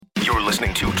You're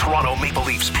listening to Toronto Maple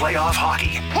Leafs playoff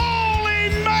hockey.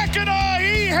 Holy Mackinac,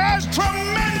 he has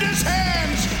tremendous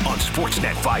hands! On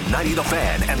Sportsnet 590 The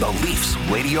Fan and the Leafs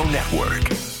Radio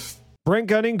Network. Brent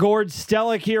Gunning, Gord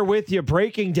Stellick here with you,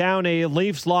 breaking down a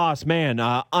Leafs loss. Man,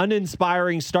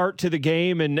 uninspiring start to the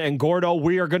game, and Gordo,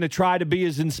 we are going to try to be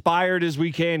as inspired as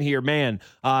we can here. Man,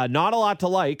 not a lot to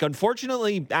like.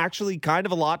 Unfortunately, actually kind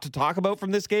of a lot to talk about from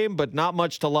this game, but not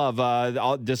much to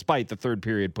love, despite the third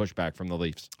period pushback from the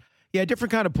Leafs. Yeah,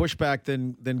 different kind of pushback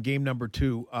than game number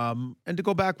two. And to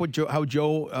go back with how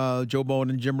Joe Bowen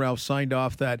and Jim Ralph signed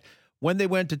off that when they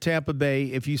went to Tampa Bay,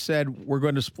 if you said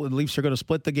the Leafs are going to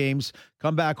split the games,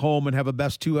 come back home and have a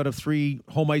best 2 out of 3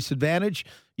 home ice advantage,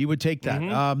 you would take that.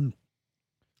 Mm-hmm.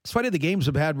 It's funny, the games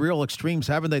have had real extremes,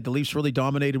 haven't they? The Leafs really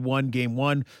dominated game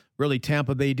one. Really,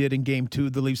 Tampa Bay did in game two.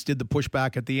 The Leafs did the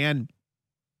pushback at the end.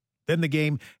 Then the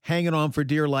game hanging on for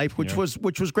dear life, which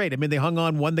was great. I mean, they hung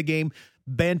on, won the game,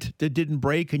 bent, that didn't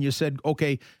break, and you said,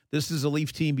 okay, this is a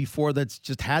Leaf team before that's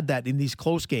just had that in these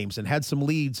close games and had some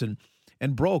leads and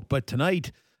broke. But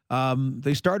tonight,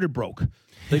 they started broke.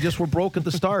 They just were broke at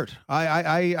the start.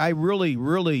 I really,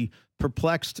 really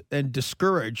perplexed and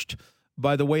discouraged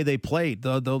by the way they played.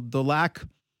 The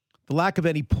lack of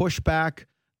any pushback.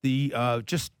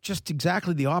 Just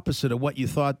exactly the opposite of what you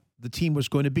thought the team was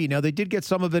going to be. Now, they did get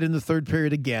some of it in the third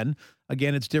period again.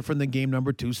 Again, it's different than game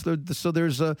number two. So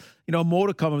there's a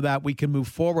modicum of that we can move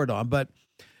forward on. But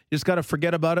you just got to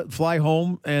forget about it, fly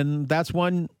home, and that's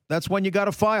when you got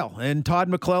to file. And Todd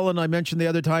McClellan, I mentioned the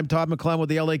other time, Todd McClellan with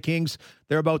the LA Kings,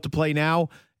 they're about to play now.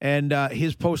 And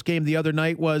his post-game the other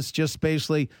night was just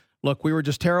basically, look, we were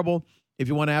just terrible. If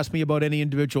you want to ask me about any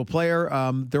individual player,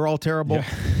 they're all terrible.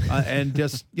 Yeah. And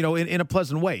just, in a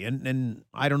pleasant way. And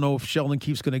I don't know if Sheldon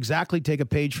Keefe's going to exactly take a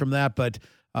page from that, but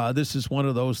this is one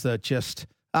of those that just,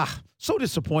 so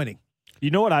disappointing.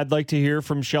 You know what I'd like to hear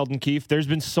from Sheldon Keefe? There's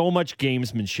been so much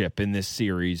gamesmanship in this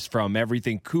series, from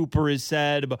everything Cooper has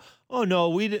said about, oh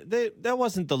no, that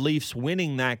wasn't the Leafs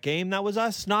winning that game. That was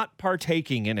us not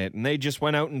partaking in it, and they just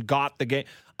went out and got the game.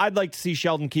 I'd like to see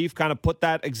Sheldon Keefe kind of put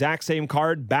that exact same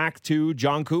card back to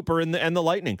John Cooper and the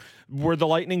Lightning. Were the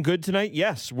Lightning good tonight?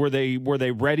 Yes. Were they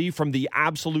ready from the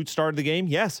absolute start of the game?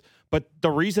 Yes. But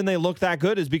the reason they looked that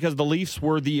good is because the Leafs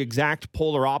were the exact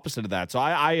polar opposite of that. So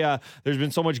there's been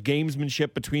so much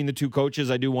gamesmanship between the two coaches.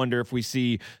 I do wonder if we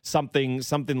see something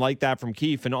like that from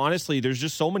Keefe. And honestly, there's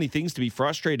just so many things to be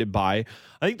frustrated by.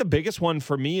 I think the biggest one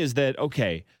for me is that,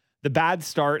 okay, the bad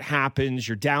start happens.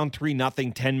 You're down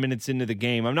 3-0 10 minutes into the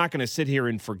game. I'm not going to sit here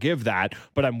and forgive that,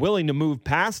 but I'm willing to move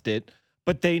past it.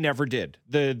 But they never did.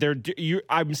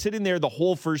 I'm sitting there the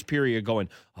whole first period going,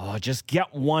 oh, just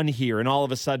get one here. And all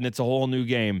of a sudden, it's a whole new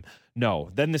game. No.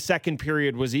 Then the second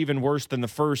period was even worse than the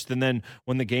first. And then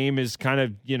when the game is kind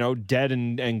of, dead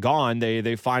and gone,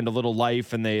 they find a little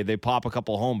life and they pop a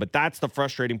couple home. But that's the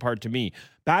frustrating part to me.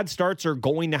 Bad starts are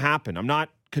going to happen. I'm not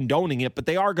condoning it, but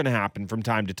they are going to happen from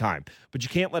time to time. But you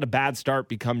can't let a bad start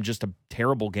become just a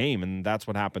terrible game, and that's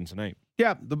what happened tonight.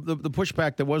 Yeah, the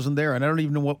pushback that wasn't there, and I don't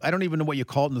even know what you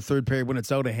call it in the third period when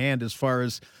it's out of hand as far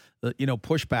as the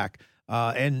pushback.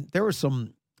 And there were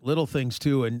some little things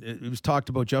too, and it was talked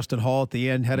about. Justin Hall at the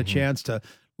end had a chance to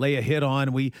lay a hit on.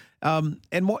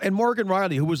 And Morgan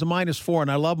Rielly, who was a -4,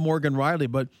 and I love Morgan Rielly,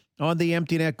 but on the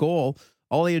empty net goal,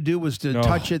 all he had to do was to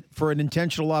touch it for an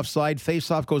intentional offside.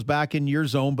 Face-off goes back in your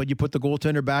zone, but you put the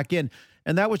goaltender back in.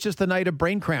 And that was just the night of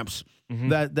brain cramps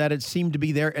that it seemed to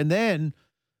be there. And then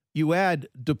you add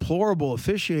deplorable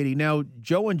officiating. Now,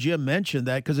 Joe and Jim mentioned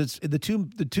that because it's the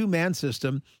two-man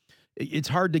system. It's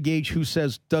hard to gauge who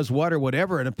does what or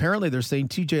whatever. And apparently they're saying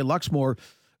TJ Luxmore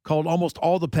called almost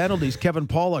all the penalties. Kevin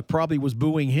Pollak probably was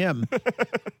booing him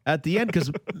at the end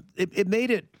because it made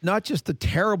it not just a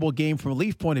terrible game from a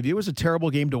Leaf point of view, it was a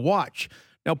terrible game to watch.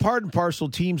 Now, part and parcel,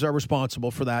 teams are responsible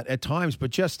for that at times,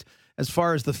 but just as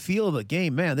far as the feel of the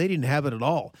game, man, they didn't have it at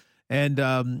all.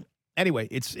 And anyway,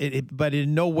 but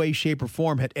in no way, shape, or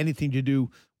form had anything to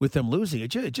do with them losing. It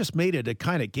just made it a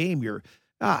kind of game you're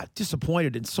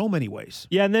disappointed in so many ways.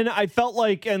 Yeah, and then I felt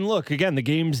like, and look, again, the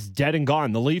game's dead and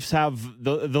gone. The Leafs have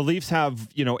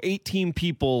 18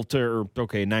 people to,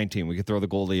 19. We could throw the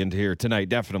goalie into here tonight,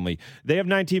 definitely. They have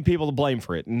 19 people to blame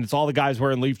for it, and it's all the guys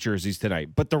wearing Leaf jerseys tonight.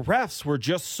 But the refs were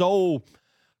just so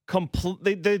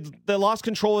they lost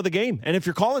control of the game. And if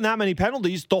you're calling that many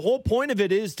penalties, the whole point of it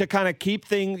is to kind of keep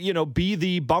things, be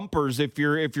the bumpers if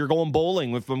you're going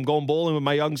bowling. If I'm going bowling with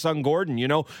my young son Gordon,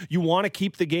 you want to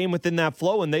keep the game within that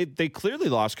flow, and they clearly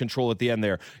lost control at the end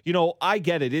there. I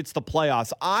get it. It's the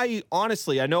playoffs. I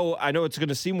honestly, I know it's going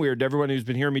to seem weird to everyone who's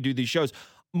been hearing me do these shows.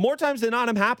 more times than not,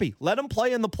 I'm happy. Let them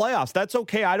play in the playoffs. That's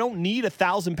okay. I don't need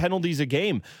 1,000 penalties a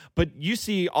game. But you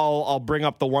see, I'll bring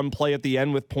up the one play at the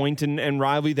end with Point and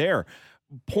Riley there.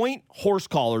 Point horse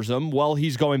collars him while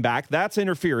he's going back. That's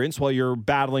interference while you're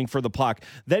battling for the puck.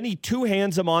 Then he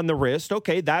two-hands him on the wrist.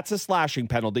 Okay, that's a slashing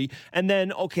penalty. And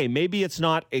then, okay, maybe it's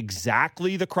not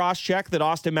exactly the cross-check that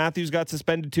Austin Matthews got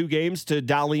suspended 2 games to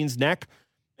Dahlin's neck.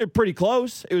 Pretty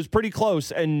close. It was pretty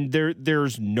close, and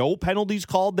there's no penalties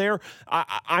called there.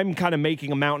 I'm kind of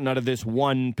making a mountain out of this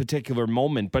one particular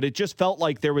moment, but it just felt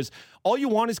like there was, all you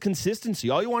want is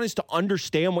consistency. All you want is to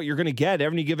understand what you're going to get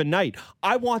every given night.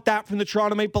 I want that from the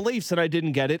Toronto Maple Leafs, and I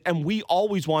didn't get it, and we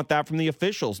always want that from the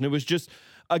officials. And it was just,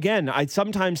 again, I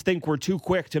sometimes think we're too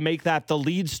quick to make that the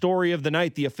lead story of the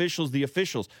night, the officials.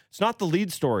 It's not the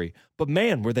lead story, but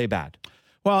man, were they bad.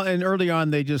 Well, and early on,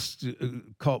 they just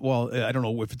called, well, I don't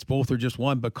know if it's both or just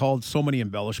one, but called so many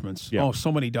embellishments. Yeah. Oh,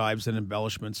 so many dives and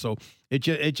embellishments. So it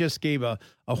just gave a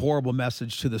horrible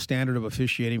message to the standard of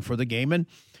officiating for the game. And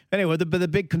anyway, the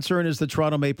big concern is the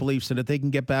Toronto Maple Leafs, and if they can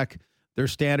get back their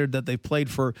standard that they've played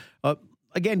for.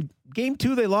 Again, game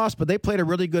 2 they lost, but they played a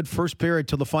really good first period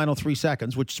till the final 3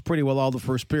 seconds, which is pretty well all the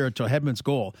first period till Hedman's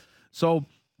goal. So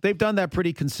they've done that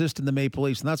pretty consistent, the Maple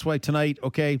Leafs. And that's why tonight,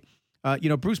 Bruce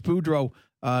Boudreau,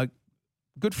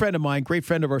 good friend of mine, great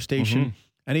friend of our station,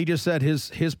 and he just said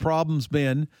his problem's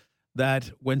been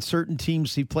that when certain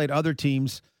teams, he played other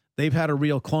teams, they've had a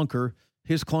real clunker.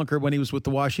 His clunker when he was with the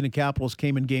Washington Capitals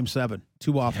came in Game 7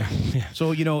 too often. Yeah.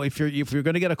 So if you're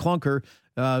going to get a clunker,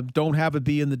 don't have it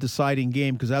be in the deciding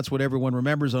game, because that's what everyone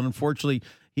remembers. And unfortunately,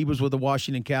 he was with the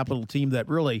Washington Capital team that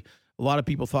really a lot of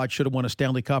people thought should have won a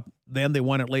Stanley Cup. Then they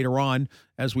won it later on,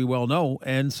 as we well know.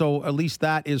 And so at least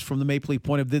that is from the Maple Leaf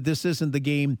point of view. This isn't the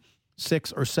game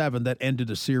 6 or 7 that ended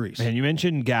a series. And you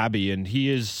mentioned Gabby, and he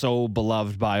is so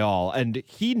beloved by all. And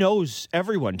he knows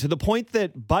everyone to the point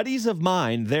that buddies of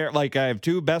mine, I have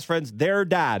 2 best friends, their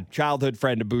dad, childhood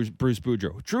friend of Bruce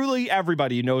Boudreau. Truly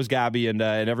everybody knows Gabby, and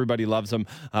everybody loves him.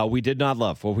 We did not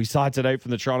love what we saw tonight from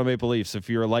the Toronto Maple Leafs. If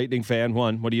you're a Lightning fan,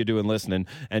 1, what are you doing listening?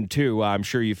 And 2, I'm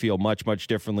sure you feel much, much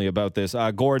differently about this.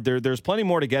 Gord, there's plenty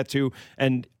more to get to,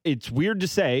 and it's weird to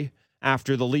say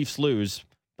after the Leafs lose,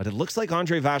 but it looks like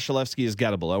Andrei Vasilevskiy is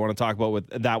gettable. I want to talk about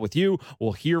that with you.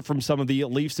 We'll hear from some of the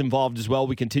Leafs involved as well.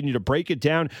 We continue to break it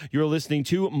down. You're listening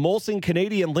to Molson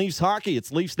Canadian Leafs Hockey.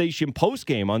 It's Leafs Nation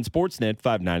postgame on Sportsnet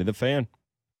 590 The Fan.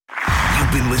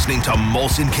 You've been listening to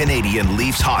Molson Canadian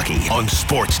Leafs Hockey on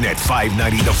Sportsnet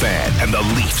 590 The Fan and the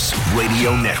Leafs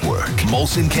Radio Network.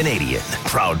 Molson Canadian,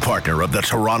 proud partner of the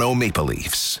Toronto Maple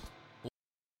Leafs.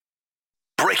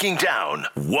 Breaking down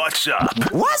what's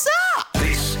up. What's up?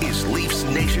 This is Leafs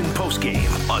Nation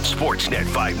postgame on Sportsnet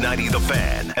 590 The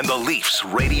Fan and the Leafs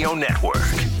Radio Network.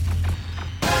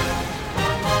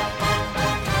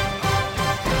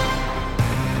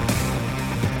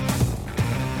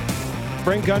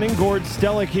 Brent Gunning, Gord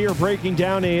Stellick here, breaking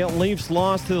down a Leafs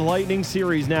loss to the Lightning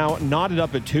series. Now knotted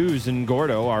up at 2s, and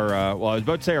Gordo, I was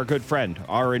about to say our good friend,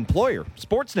 our employer,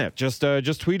 Sportsnet, just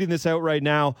tweeting this out right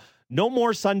now. No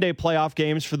more Sunday playoff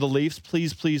games for the Leafs.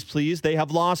 Please, please, please. They have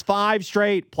lost 5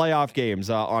 straight playoff games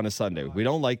on a Sunday. We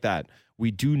don't like that. We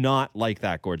do not like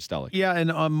that, Gord Stellick. Yeah, and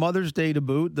on Mother's Day to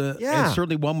boot, and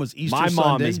certainly one was Easter Sunday. My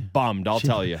mom is bummed, I'll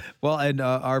tell you. Well, and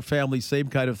our family, same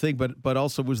kind of thing, but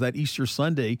also was that Easter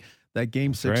Sunday, that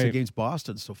Game 6 against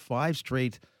Boston. So 5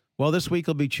 straight. Well, this week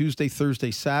will be Tuesday,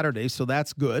 Thursday, Saturday, so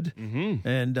that's good. Mm-hmm.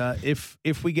 And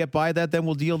if we get by that, then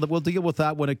we'll deal with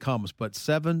that when it comes. But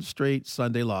 7 straight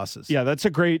Sunday losses. Yeah, that's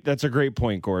a great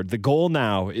point, Gord. The goal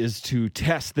now is to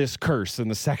test this curse in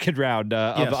the second round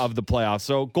of the playoffs.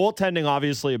 So goaltending,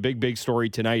 obviously, a big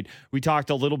story tonight. We talked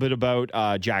a little bit about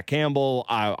Jack Campbell.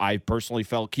 I personally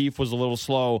felt Keefe was a little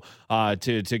slow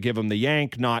to give him the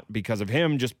yank, not because of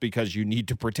him, just because you need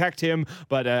to protect him.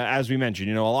 But as we mentioned,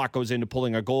 a lot goes into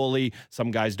pulling a goalie.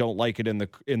 Some guys don't like it in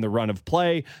the run of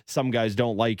play. Some guys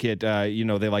don't like it. They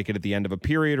like it at the end of a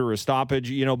period or a stoppage.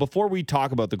 Before we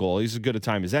talk about the goalies, as good a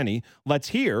time as any, let's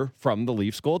hear from the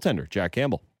Leafs goaltender, Jack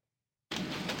Campbell.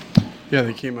 Yeah,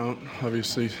 they came out,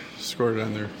 obviously scored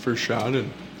on their first shot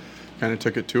and kind of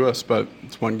took it to us. But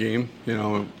it's one game,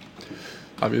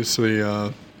 Obviously,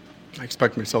 I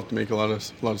expect myself to make a lot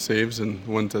of saves and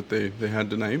the ones that they had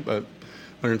tonight. But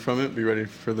learn from it, be ready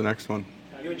for the next one.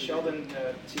 You and Sheldon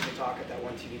seemed to talk at that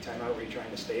one TV timeout. Were you trying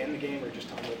to stay in the game or just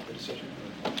talking about the decision?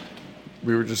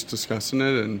 We were just discussing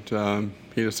it, and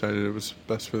he decided it was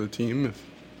best for the team if,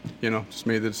 just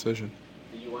made the decision.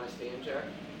 Do you want to stay in, Jack?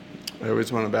 I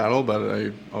always want to battle, but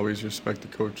I always respect the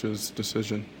coach's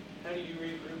decision. How do you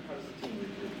regroup? How does the team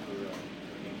regroup for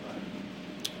Game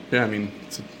 5? Yeah,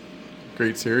 it's a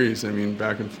great series.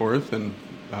 Back and forth, and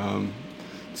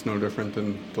It's no different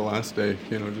than the last day.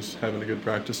 Just having a good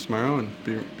practice tomorrow and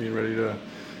being ready to,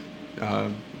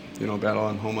 battle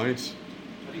on home ice.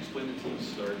 How do you explain the team's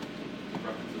start?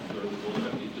 References to the goal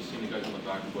that you just seen the guys on the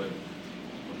back foot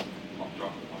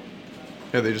drop the puck.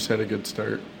 Yeah, they just had a good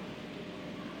start.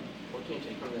 What can you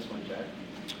take from this one, Jack?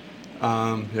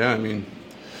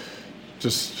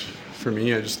 Just for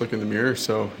me, I just look in the mirror.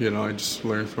 So, I just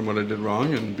learn from what I did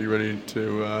wrong and be ready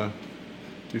to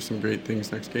do some great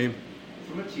things next game.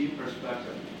 From a team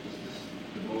perspective, is this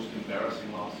the most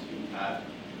embarrassing loss you've had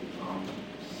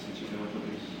since you've been with the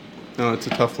Leafs? No, it's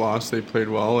a tough loss. They played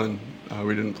well, and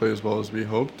we didn't play as well as we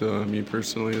hoped, me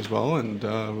personally as well, and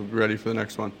we'll be ready for the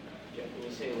next one. Jack, when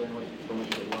you say learn what you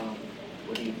did wrong,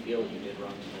 what do you feel you did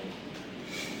wrong tonight?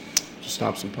 Just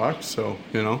stop some pucks. So,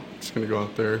 just going to go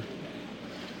out there,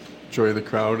 enjoy the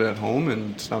crowd at home,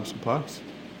 and stop some pucks.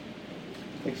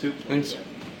 Thanks, Sue. Thanks.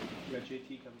 We got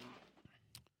JT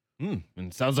coming. And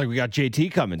it sounds like we got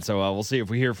JT coming, so we'll see if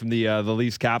we hear from the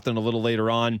Leafs captain a little later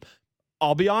on.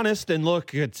 I'll be honest, and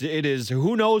look, it is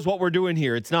who knows what we're doing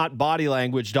here. It's not body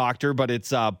language, doctor, but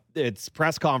it's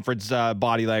press conference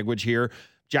body language here.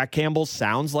 Jack Campbell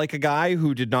sounds like a guy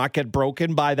who did not get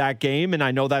broken by that game, and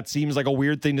I know that seems like a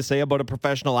weird thing to say about a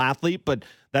professional athlete, but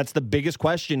that's the biggest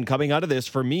question coming out of this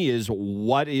for me is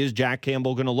what is Jack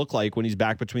Campbell going to look like when he's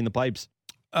back between the pipes?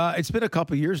 It's been a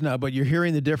couple of years now, but you're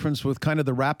hearing the difference with kind of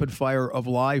the rapid fire of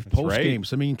live post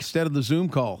games. Right. I mean, instead of the Zoom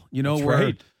call,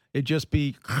 where it just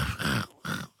be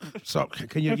so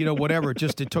can you whatever.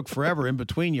 It took forever in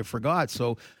between. You forgot,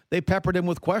 so they peppered him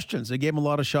with questions. They gave him a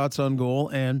lot of shots on goal,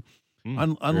 and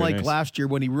unlike last year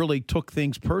when he really took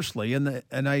things personally,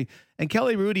 and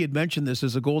Kelly Rudy had mentioned this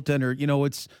as a goaltender.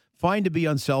 It's fine to be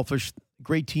unselfish.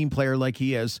 Great team player like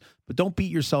he is, but don't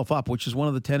beat yourself up, which is one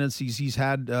of the tendencies he's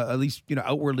had, at least,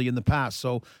 outwardly in the past.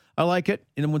 So I like it.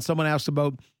 And then when someone asks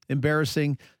about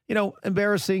embarrassing,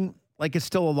 like it's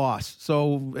still a loss.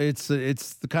 So it's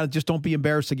the kind of just don't be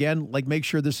embarrassed again. Like make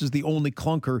sure this is the only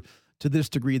clunker to this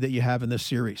degree that you have in this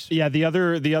series. Yeah, the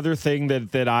other thing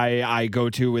that I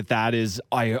go to with that is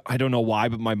I don't know why,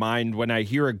 but my mind when I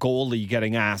hear a goalie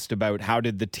getting asked about how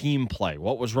did the team play,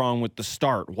 what was wrong with the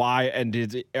start, why,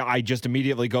 and I just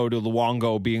immediately go to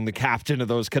Luongo being the captain of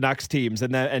those Canucks teams,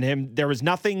 and him. There was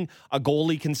nothing a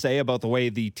goalie can say about the way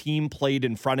the team played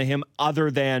in front of him other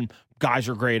than, guys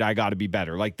are great, I got to be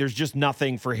better. Like, there's just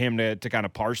nothing for him to kind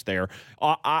of parse there.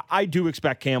 I do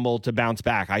expect Campbell to bounce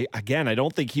back. I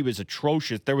don't think he was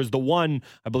atrocious. There was the one,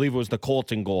 I believe it was the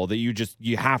Colton goal, that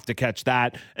you have to catch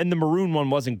that. And the Maroon one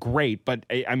wasn't great, but,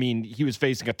 I mean, he was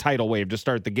facing a tidal wave to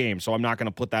start the game, so I'm not going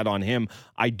to put that on him.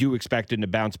 I do expect him to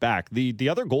bounce back. The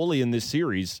other goalie in this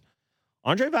series,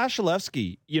 Andrei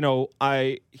Vasilevskiy,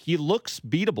 he looks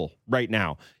beatable right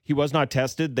now. He was not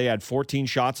tested. They had 14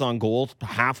 shots on goal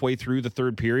halfway through the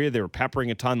third period. They were peppering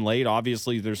a ton late.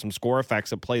 Obviously, there's some score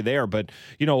effects at play there. But,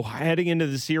 heading into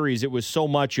the series, it was so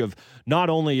much of not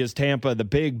only is Tampa the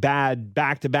big, bad,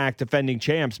 back-to-back defending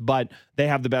champs, but they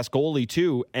have the best goalie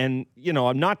too. And,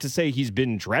 I'm not to say he's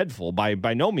been dreadful.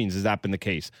 By no means has that been the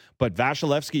case. But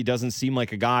Vasilevskiy doesn't seem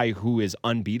like a guy who is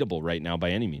unbeatable right now by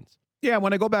any means. Yeah,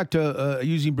 when I go back to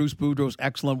using Bruce Boudreau's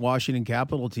excellent Washington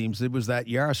Capital teams, it was that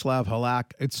Yaroslav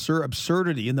Halak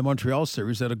absurdity in the Montreal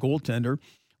series that a goaltender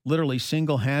literally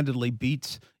single-handedly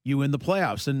beats you in the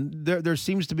playoffs. And there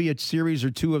seems to be a series or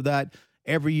two of that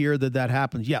every year that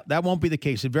happens. Yeah, that won't be the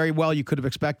case. Very well, you could have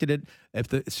expected it if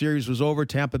the series was over.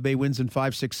 Tampa Bay wins in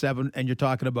 5, 6, 7, and you're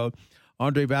talking about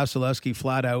Andrei Vasilevskiy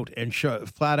flat out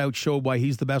showed why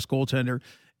he's the best goaltender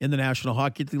in the National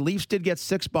Hockey League. The Leafs did get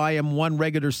 6 by him, one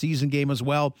regular season game as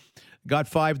well. Got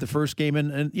 5 the first game.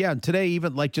 And today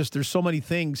even there's so many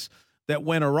things that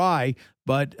went awry.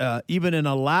 But even in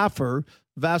a laugher,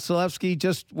 Vasilevskiy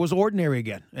just was ordinary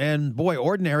again. And boy,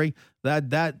 ordinary,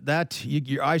 that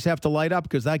your eyes have to light up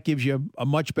because that gives you a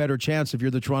much better chance if you're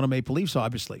the Toronto Maple Leafs,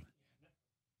 obviously.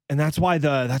 And that's why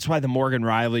the Morgan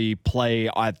Rielly play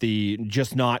at the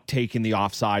just not taking the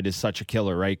offside is such a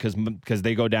killer, right? Because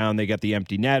they go down, they get the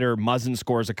empty netter. Muzzin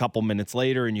scores a couple minutes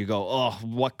later, and you go, oh,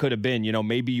 what could have been?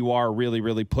 Maybe you are really,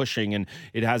 really pushing, and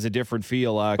it has a different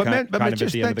feel. But at the end of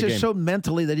the game. Just so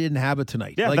mentally they didn't have it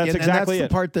tonight. Yeah, that's exactly and that's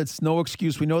the part that's no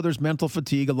excuse. We know there's mental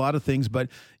fatigue, a lot of things, but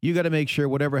you got to make sure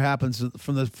whatever happens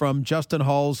from Justin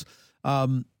Hall's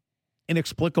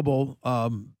inexplicable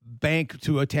bank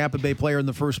to a Tampa Bay player in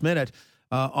the first minute,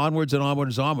 onwards and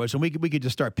onwards and onwards. And we could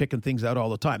just start picking things out all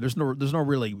the time. There's no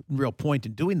really real point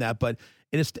in doing that, but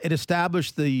it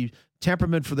established the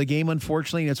temperament for the game,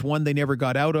 unfortunately, and it's one they never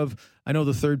got out of. I know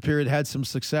the third period had some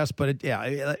success, but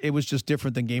it was just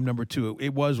different than game number 2.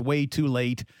 It was way too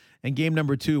late, and game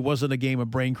number 2 wasn't a game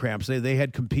of brain cramps. They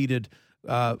had competed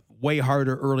way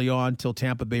harder early on till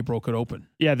Tampa Bay broke it open.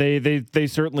 Yeah, they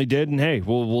certainly did, and hey,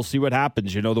 we'll see what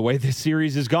happens. You know, the way this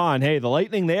series is gone. Hey, the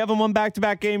Lightning, they haven't won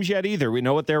back-to-back games yet either. We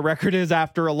know what their record is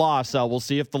after a loss. We'll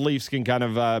see if the Leafs can kind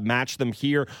of match them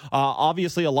here.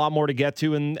 Obviously, a lot more to get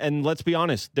to, and let's be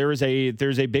honest, there's a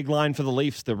big line for the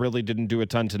Leafs that really didn't do a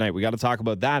ton tonight. We got to talk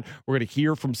about that. We're going to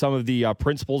hear from some of the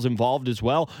principals involved as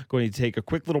well. Going to take a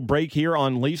quick little break here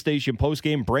on Leaf Station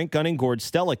postgame. Brent Gunning, Gord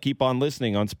Stella, keep on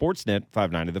listening on Sportsnet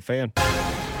 590 The Fan.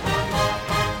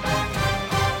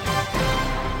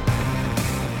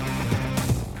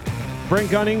 Brent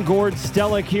Gunning, Gord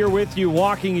Stellick here with you,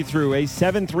 walking you through a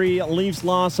 7-3 Leafs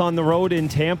loss on the road in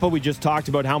Tampa. We just talked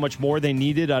about how much more they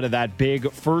needed out of that big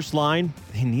first line.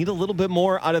 They need a little bit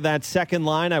more out of that second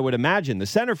line, I would imagine. The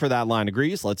center for that line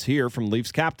agrees. Let's hear from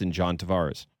Leafs captain John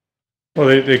Tavares. Well,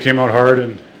 they came out hard,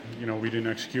 and we didn't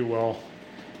execute well.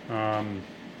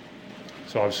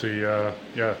 So obviously,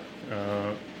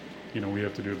 we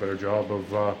have to do a better job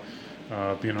of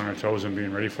being on our toes and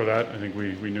being ready for that. I think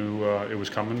we knew it was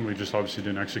coming. We just obviously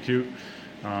didn't execute.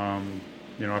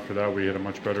 After that, we had a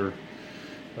much better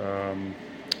end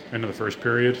of the first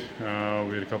period. We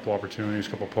had a couple opportunities,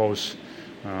 a couple posts,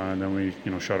 and then we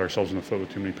shot ourselves in the foot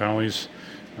with too many penalties.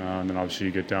 And then obviously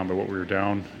you get down by what we were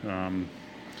down.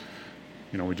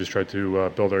 We just tried to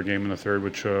build our game in the third,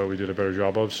 which we did a better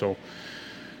job of. So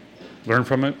learn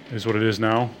from it is what it is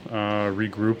now.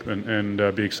 Regroup and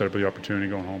be excited about the opportunity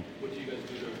going home. What do you guys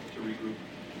do to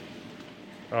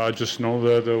regroup? Just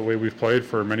know the way we've played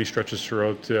for many stretches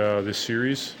throughout this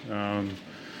series,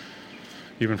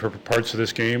 even for parts of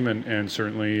this game, and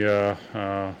certainly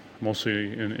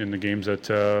mostly in the games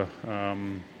that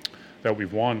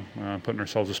we've won, putting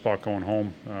ourselves a spot going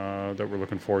home that we're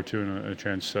looking forward to and a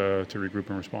chance to regroup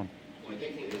and respond.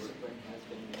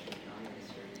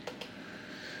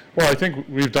 Well, I think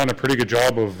we've done a pretty good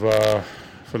job of,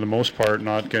 for the most part,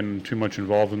 not getting too much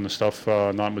involved in the stuff,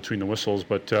 not between the whistles,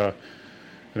 but I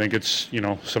think it's,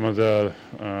 some of the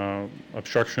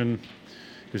obstruction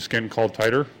is getting called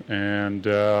tighter and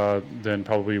than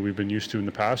probably we've been used to in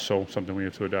the past, so something we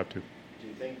have to adapt to. Do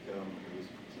you think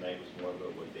tonight was more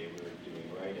about what they were doing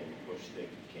right and the push they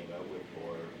came out with,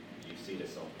 or do you see the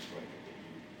self-control that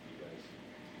you guys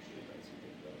should have done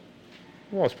something about?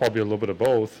 Well, it's probably a little bit of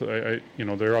both. They're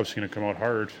obviously going to come out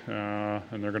hard,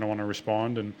 and they're going to want to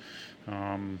respond.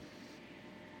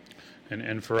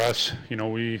 And for us,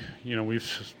 we've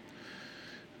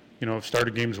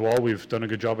started games well. We've done a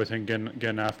good job, I think,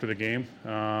 getting after the game.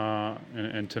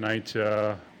 And tonight,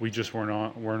 we just weren't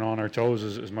on our toes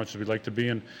as much as we'd like to be.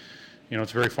 And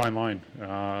it's a very fine line.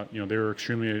 They were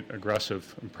extremely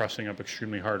aggressive and pressing up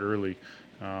extremely hard early.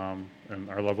 And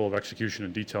our level of execution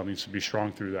and detail needs to be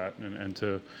strong through that and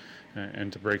to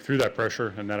break through that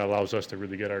pressure, and that allows us to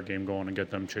really get our game going and get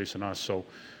them chasing us. So,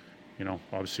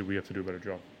 obviously we have to do a better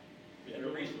job. Go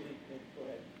ahead.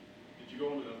 Did you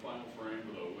go into the final frame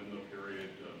with a window period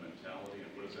mentality,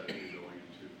 and what does that mean going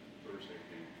into Thursday's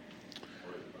game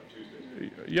or Tuesday's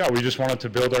game? Yeah, we just wanted to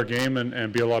build our game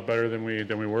and be a lot better than we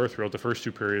were throughout the first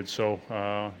two periods. So,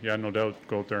 no doubt,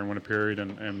 go out there and win a period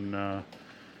and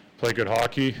play good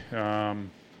hockey,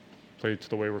 play it to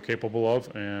the way we're capable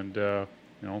of, and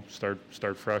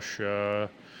start fresh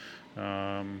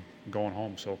going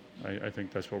home. So I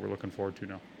think that's what we're looking forward to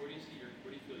now. Where do you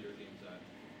feel your game's at?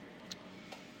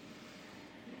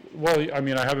 Well, I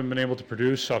mean, I haven't been able to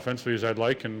produce offensively as I'd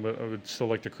like, and I would still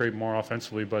like to create more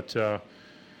offensively, but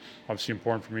obviously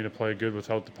important for me to play good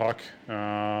without the puck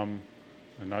and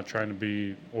not trying to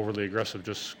be overly aggressive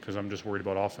just because I'm just worried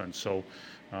about offense. So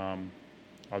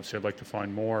obviously I'd like to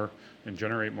find more and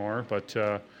generate more, but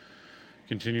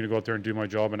continue to go out there and do my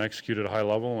job and execute at a high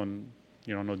level. And,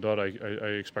 no doubt I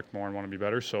expect more and want to be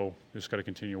better. So just got to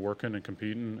continue working and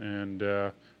competing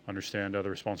and understand the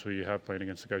responsibility you have playing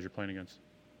against the guys you're playing against.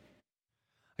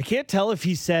 I can't tell if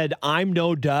he said "I'm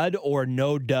no dud" or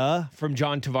 "no duh" from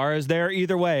John Tavares there.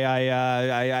 Either way,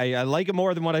 I like it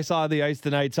more than what I saw on the ice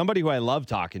tonight. Somebody who I love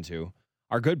talking to,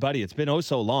 our good buddy. It's been oh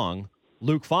so long.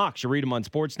 Luke Fox. You read him on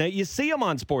Sportsnet. You see him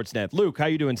on Sportsnet. Luke, how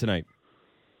you doing tonight?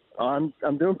 I'm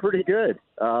doing pretty good.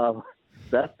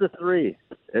 Best of three.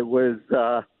 It was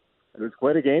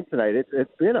quite a game tonight.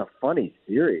 It's been a funny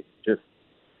series. Just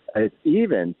it's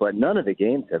even, but none of the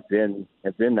games have been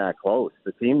that close.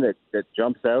 The team that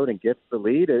jumps out and gets the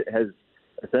lead has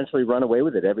essentially run away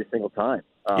with it every single time.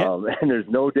 And there's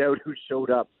no doubt who showed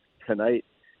up tonight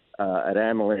at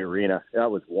Amalie Arena.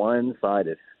 That was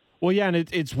one-sided. Well, yeah, and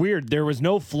it's weird. There was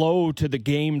no flow to the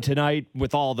game tonight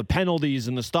with all the penalties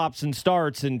and the stops and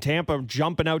starts and Tampa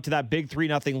jumping out to that big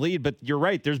 3-0 lead. But you're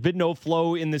right. There's been no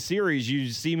flow in the series. You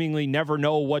seemingly never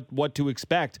know what to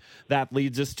expect. That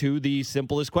leads us to the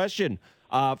simplest question.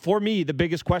 For me, the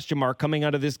biggest question mark coming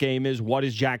out of this game is, what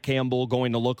is Jack Campbell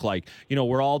going to look like?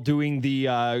 We're all doing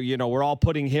we're all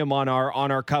putting him on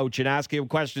our couch and asking him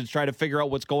questions, trying to figure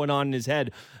out what's going on in his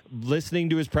head. Listening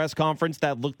to his press conference,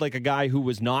 that looked like a guy who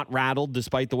was not rattled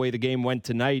despite the way the game went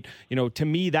tonight. To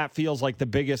me, that feels like the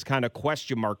biggest kind of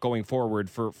question mark going forward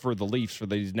for the Leafs for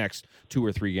these next 2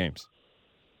 or 3 games.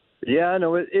 Yeah,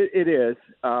 no, it is.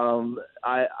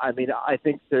 I mean, I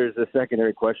think there's a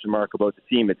secondary question mark about the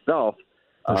team itself.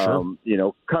 Sure.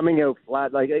 Coming out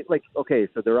flat, okay,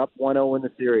 so they're up 1-0 in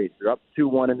the series. They're up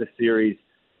 2-1 in the series.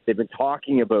 They've been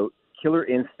talking about killer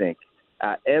instinct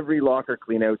at every locker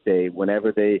cleanout day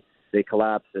whenever they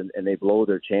collapse and they blow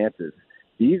their chances.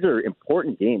 These are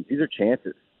important games. These are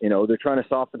chances. They're trying to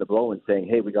soften the blow and saying,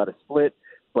 hey, we got to split.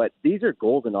 But these are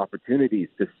golden opportunities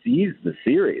to seize the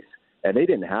series, and they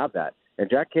didn't have that. And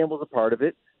Jack Campbell's a part of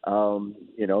it.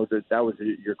 That was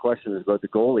your question was about the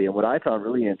goalie. And what I found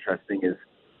really interesting is,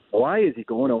 why is he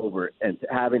going over and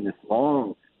having this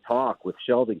long talk with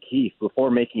Sheldon Keefe before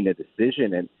making a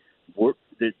decision? And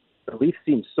the Leafs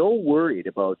seem so worried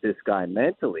about this guy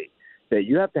mentally that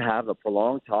you have to have a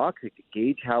prolonged talk to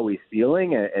gauge how he's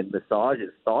feeling and massage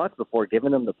his thoughts before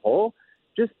giving him the pull.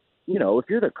 Just, if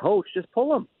you're the coach, just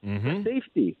pull him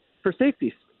for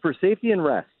safety and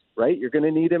rest, right? You're going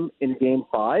to need him in Game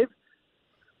 5.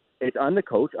 I'm the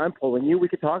coach. I'm pulling you. We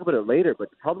could talk about it later, but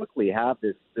to publicly have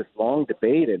this long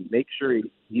debate and make sure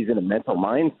he's in a mental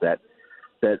mindset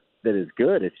that is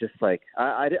good. It's just like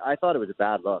I thought it was a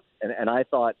bad look, and I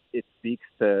thought it speaks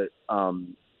to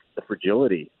the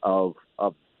fragility of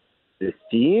this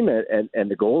team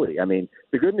and the goalie. I mean,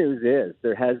 the good news is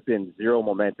there has been zero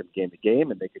momentum game to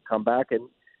game, and they could come back and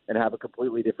have a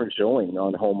completely different showing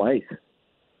on home ice.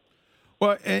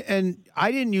 Well, and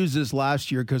I didn't use this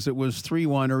last year because it was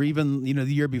 3-1, or even the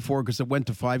year before because it went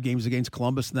to 5 games against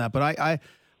Columbus and that. But I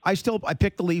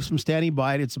picked the Leafs. I'm standing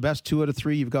by it. It's the best 2 out of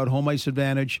 3. You've got home ice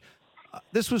advantage.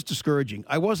 This was discouraging.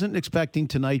 I wasn't expecting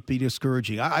tonight to be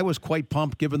discouraging. I was quite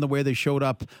pumped given the way they showed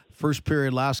up first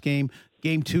period last game.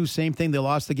 Game 2, same thing. They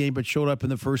lost the game but showed up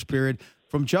in the first period.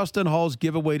 From Justin Hall's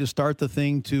giveaway to start the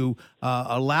thing to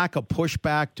a lack of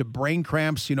pushback to brain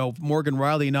cramps, Morgan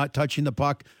Riley not touching the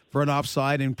puck for an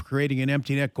offside and creating an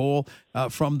empty net goal,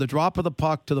 from the drop of the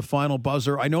puck to the final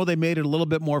buzzer. I know they made it a little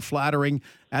bit more flattering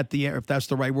at the end, if that's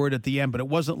the right word, at the end, but it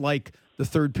wasn't like the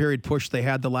third period push they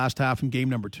had the last half in game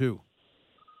number 2.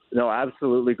 No,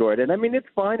 absolutely, Gordon. I mean, it's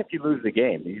fine if you lose the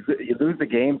game. You lose the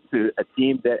game to a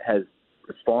team that has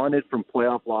responded from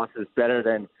playoff losses better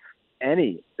than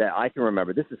any that I can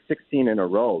remember. This is 16 in a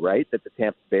row, right, that the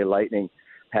Tampa Bay Lightning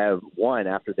have won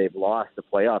after they've lost a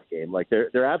playoff game. Like,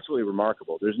 they're absolutely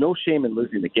remarkable. There's no shame in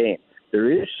losing the game. There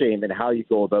is shame in how you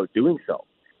go about doing so.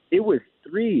 It was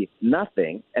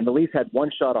 3-0, and the Leafs had one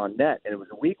shot on net, and it was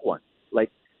a weak one.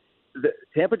 Like,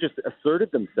 Tampa just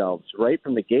asserted themselves right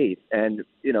from the gate, and,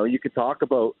 you could talk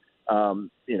about,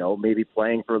 maybe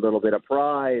playing for a little bit of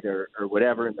pride or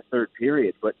whatever in the third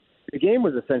period, but the game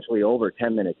was essentially over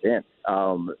 10 minutes in.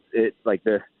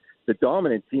 The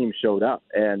dominant team showed up.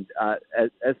 And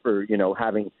as for,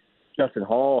 having Justin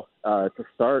Hall to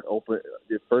start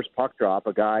the first puck drop,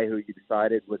 a guy who you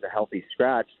decided was a healthy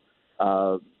scratch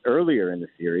earlier in the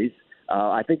series,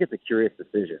 I think it's a curious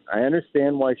decision. I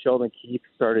understand why Sheldon Keefe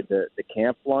started the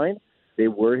camp line. They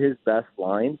were his best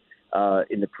line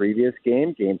in the previous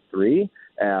game, Game 3.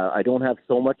 I don't have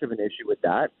so much of an issue with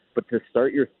that. But to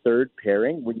start your third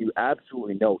pairing when you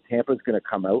absolutely know Tampa's going to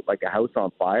come out like a house on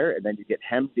fire, and then you get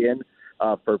hemmed in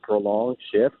for a prolonged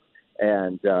shift,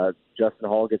 and Justin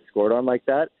Hall gets scored on like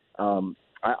that,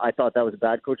 I thought that was a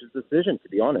bad coach's decision, to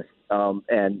be honest.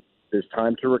 And there's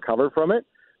time to recover from it.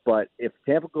 But if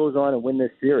Tampa goes on and win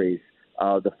this series,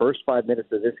 the first 5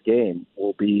 minutes of this game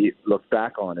will be looked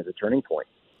back on as a turning point.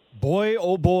 Boy,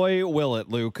 oh boy, will it,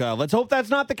 Luke. Let's hope that's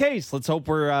not the case. Let's hope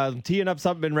we're teeing up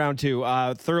something in round 2.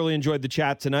 Thoroughly enjoyed the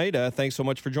chat tonight. Thanks so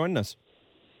much for joining us.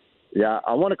 Yeah,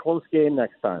 I want a close game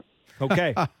next time.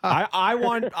 Okay. I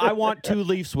want 2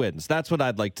 Leafs wins. That's what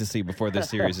I'd like to see before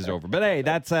this series is over. But hey,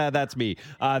 that's me.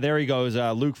 There he goes.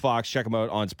 Luke Fox. Check him out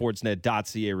on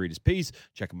sportsnet.ca. Read his piece.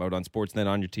 Check him out on Sportsnet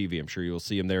on your TV. I'm sure you'll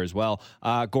see him there as well.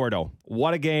 Gordo,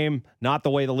 what a game. Not the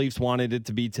way the Leafs wanted it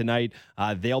to be tonight.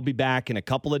 They'll be back in a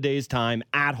couple of days' time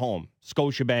at home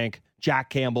Scotiabank, Jack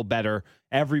Campbell better,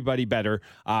 everybody better.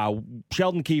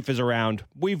 Sheldon Keefe is around.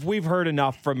 We've heard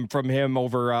enough from him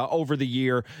over the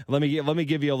year. Let me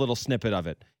give you a little snippet of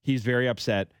it. He's very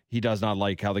upset. He does not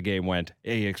like how the game went.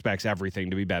 He expects everything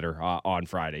to be better on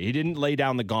Friday. He didn't lay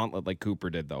down the gauntlet like Cooper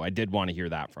did, though. I did want to hear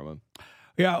that from him.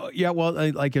 Yeah. Well,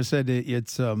 like I said,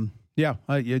 it's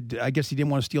I guess he didn't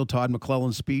want to steal Todd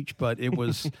McClellan's speech, but it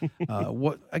was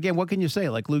what can you say?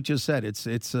 Like Luke just said, it's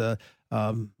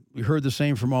we heard the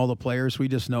same from all the players. We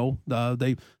just know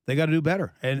they got to do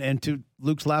better. And to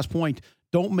Luke's last point,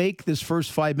 don't make this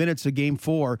first 5 minutes of Game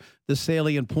 4 the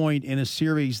salient point in a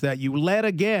series that you led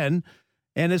again.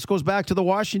 And this goes back to the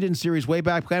Washington series way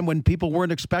back when people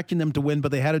weren't expecting them to win,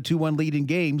 but they had a 2-1 lead in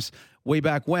games way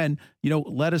back when.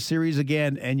 Led a series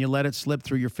again, and you let it slip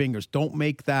through your fingers. Don't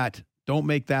make that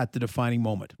the defining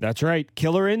moment. That's right.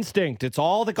 Killer instinct. It's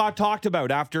all that got talked about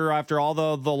after all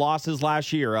the losses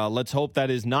last year. Let's hope that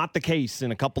is not the case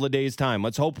in a couple of days' time.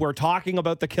 Let's hope we're talking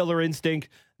about the killer instinct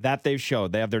that they've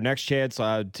showed. They have their next chance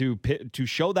to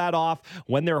show that off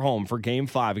when they're home for Game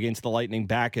 5 against the Lightning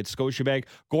back at Scotiabank.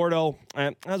 Gordo,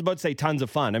 I was about to say tons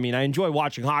of fun. I mean, I enjoy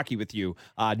watching hockey with you.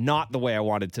 Not the way I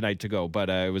wanted tonight to go, but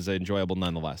it was enjoyable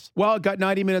nonetheless. Well, got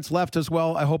 90 minutes left as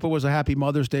well. I hope it was a happy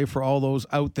Mother's Day for all those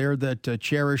out there that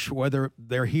cherish whether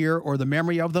they're here or the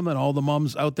memory of them, and all the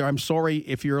moms out there. I'm sorry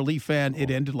if you're a Leaf fan, it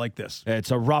ended like this.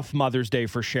 It's a rough Mother's Day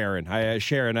for Sharon.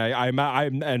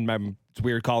 It's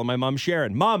weird calling my mom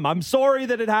Sharon. Mom, I'm sorry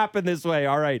that it happened this way.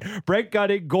 All right. Brent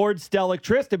Gutting, Gord Stellick,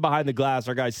 Tristan behind the glass,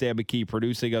 our guy Sam McKee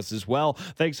producing us as well.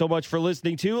 Thanks so much for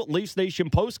listening to Leafs Nation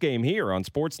postgame here on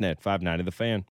Sportsnet 590 The Fan.